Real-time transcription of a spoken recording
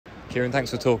Kieran,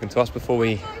 thanks for talking to us. Before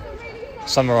we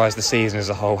summarise the season as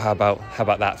a whole, how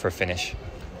about that for a finish?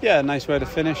 Yeah, nice way to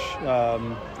finish. A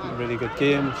really good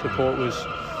game. Support was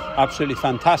absolutely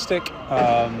fantastic.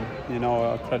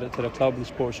 A credit to the club. The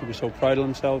sport should be so proud of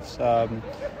themselves.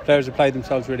 Players have played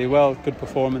themselves really well. Good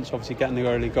performance. Obviously, getting the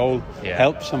early goal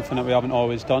helped. Something that we haven't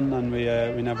always done, and we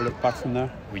never looked back from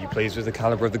there. Were you pleased with the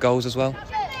calibre of the goals as well?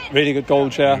 Really good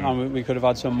goals, and we could have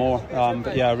had some more.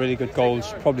 But yeah, really good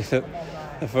goals. Probably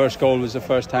the first goal was the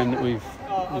first time that we've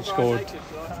scored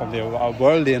probably a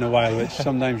worldie in a while, which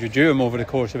sometimes you do them over the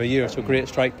course of a year. So great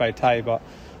strike by Ty, but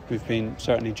we've been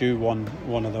certainly due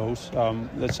one of those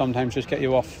that sometimes just get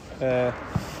you off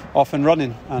and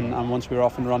running. And once we were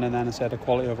off and running, then I said the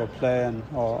quality of our play and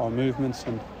our movements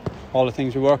and all the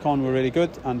things we work on were really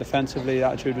good. And defensively, the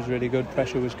attitude was really good,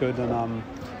 pressure was good, and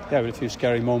we had a few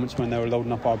scary moments when they were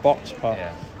loading up our box, but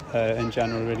in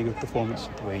general, really good performance.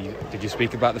 Did you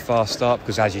speak about the fast start?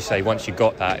 Because as you say, once you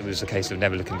got that, it was a case of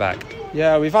never looking back.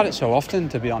 Yeah, we've had it so often,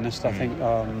 to be honest. I think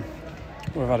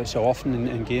we've had it so often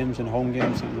in games, in home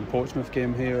games, in the Portsmouth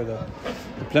game here, the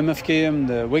Plymouth game,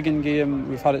 the Wigan game.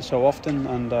 We've had it so often,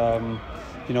 and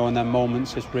in them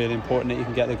moments, it's really important that you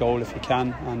can get the goal if you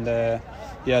can. And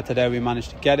today we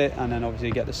managed to get it, and then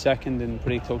obviously get the second in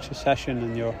pretty close succession,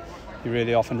 and you're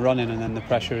really off and running, and then the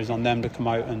pressure is on them to come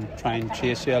out and try and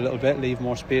chase you a little bit, leave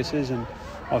more spaces, and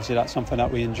obviously that's something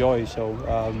that we enjoy. So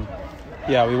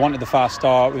we wanted the fast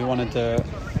start. We wanted to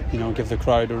give the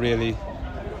crowd a really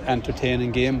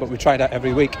entertaining game, but we try that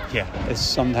every week.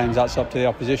 Sometimes that's up to the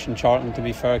opposition. Charlton, to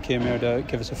be fair, came here to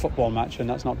give us a football match, and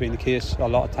that's not been the case a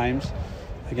lot of times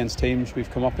against teams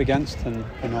we've come up against, and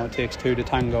it takes two to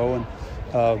tango,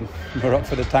 and we're up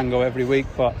for the tango every week,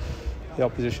 but the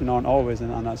opposition aren't always,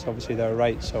 and that's obviously their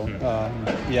right. So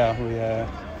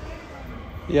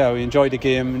we enjoyed the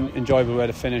game, enjoyable way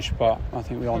to finish, but I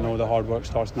think we all know the hard work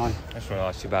starts now. I just want to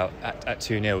ask you about at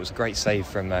 2-0, it was a great save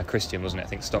from Christian, wasn't it? I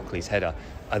think Stockley's header.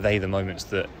 Are they the moments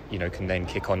that can then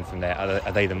kick on from there?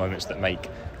 Are they the moments that make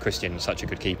Christian such a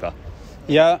good keeper?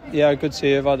 Yeah, good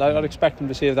save. I'd expect him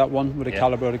to save that one with the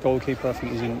calibre of the goalkeeper. I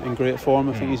think he's in great form.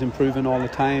 I think he's improving all the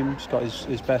time. He's got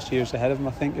his best years ahead of him,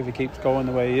 I think, if he keeps going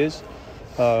the way he is.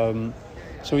 It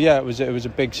was a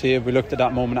big save. We looked at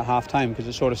that moment at half time because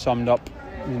it sort of summed up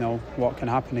what can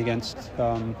happen against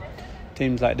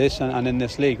teams like this, and in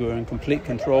this league we're in complete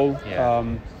control.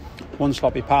 One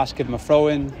sloppy pass, give them a throw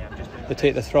in, they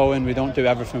take the throw in, we don't do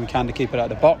everything we can to keep it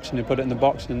out of the box, and they put it in the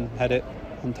box and head it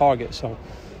on target. So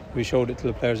we showed it to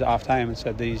the players at half time and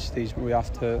said these we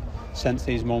have to sense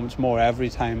these moments more. Every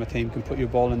time a team can put your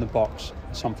ball in the box,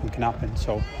 something can happen,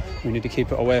 so we need to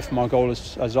keep it away from our goal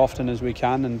as often as we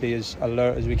can and be as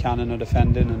alert as we can in our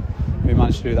defending, and we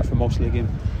managed to do that for most of the game.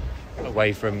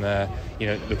 Away from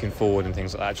looking forward and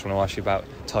things like that, I just want to ask you about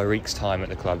Tyreek's time at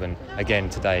the club, and again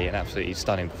today an absolutely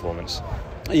stunning performance.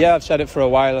 Yeah, I've said it for a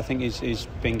while. I think he's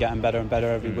been getting better and better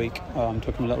every week.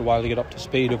 Took him a little while to get up to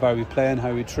speed of how we play and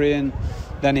how we train.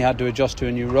 Then he had to adjust to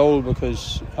a new role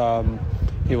because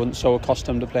he wasn't so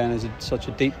accustomed to playing as such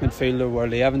a deep midfielder where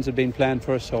Lee Evans had been playing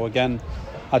for us. So again,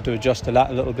 had to adjust to that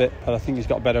a little bit, but I think he's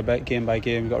got better game by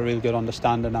game. He's got a real good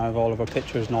understanding now of all of our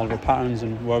pictures and all of our patterns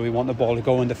and where we want the ball to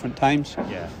go in different times.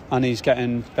 And he's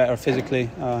getting better physically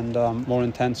and more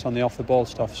intense on the off the ball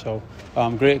stuff. So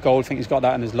great goal. I think he's got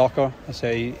that in his locker. I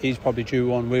say he's probably due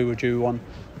one, we were due one,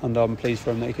 and I'm pleased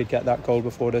for him that he could get that goal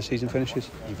before the season finishes.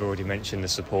 You've already mentioned the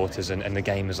supporters and the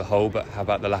game as a whole, but how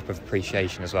about the lap of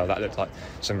appreciation as well? That looked like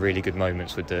some really good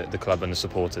moments with the club and the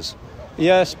supporters.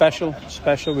 Yeah, special.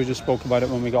 We just spoke about it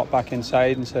when we got back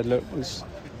inside and said, look, that's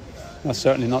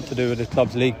certainly not to do with the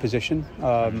club's league position.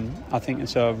 I think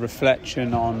it's a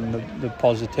reflection on the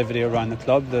positivity around the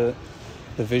club, the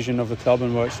vision of the club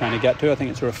and where it's trying to get to. I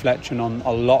think it's a reflection on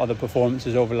a lot of the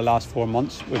performances over the last 4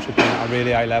 months, which have been at a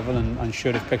really high level and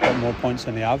should have picked up more points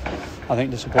than they have. I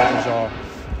think the supporters are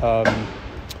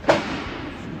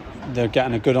they're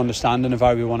getting a good understanding of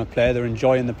how we want to play. They're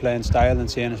enjoying the playing style and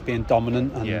seeing us being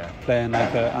dominant and playing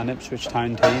like an Ipswich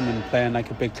Town team and playing like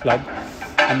a big club,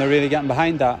 and they're really getting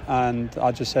behind that. And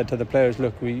I just said to the players,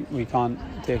 look, we can't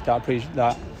take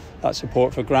that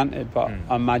support for granted, but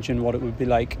imagine what it would be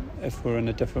like if we're in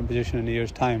a different position in a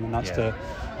year's time, and that's the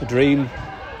dream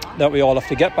that we all have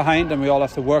to get behind and we all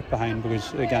have to work behind,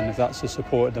 because again, if that's the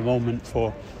support at the moment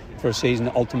for a season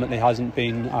that ultimately hasn't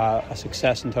been a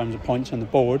success in terms of points on the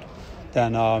board,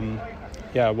 then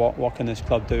what can this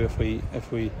club do if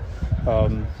we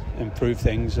improve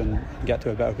things and get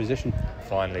to a better position?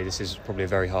 Finally, this is probably a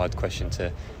very hard question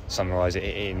to summarise it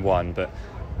in one, but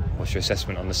what's your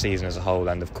assessment on the season as a whole,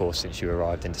 and of course since you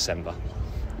arrived in December?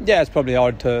 Yeah, it's probably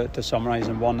hard to summarise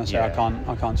in one. I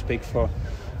can't speak for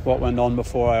what went on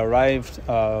before I arrived.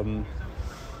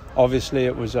 Obviously,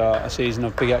 it was a season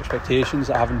of big expectations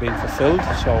that haven't been fulfilled.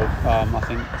 So I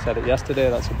think I said it yesterday.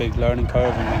 That's a big learning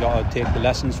curve, and we got to take the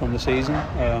lessons from the season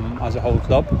as a whole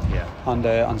club,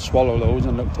 and swallow those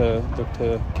and look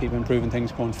to keep improving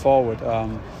things going forward.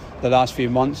 The last few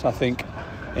months, I think,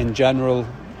 in general,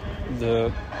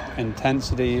 the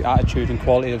intensity, attitude, and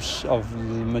quality of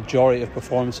the majority of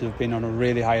performances have been on a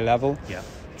really high level. Yeah.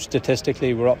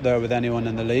 Statistically, we're up there with anyone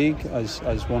in the league as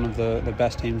one of the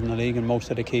best teams in the league in most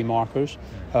of the key markers.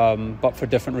 But for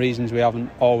different reasons, we haven't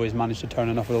always managed to turn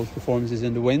enough of those performances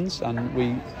into wins, and we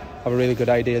have a really good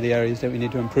idea of the areas that we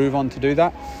need to improve on to do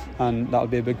that, and that'll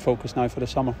be a big focus now for the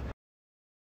summer.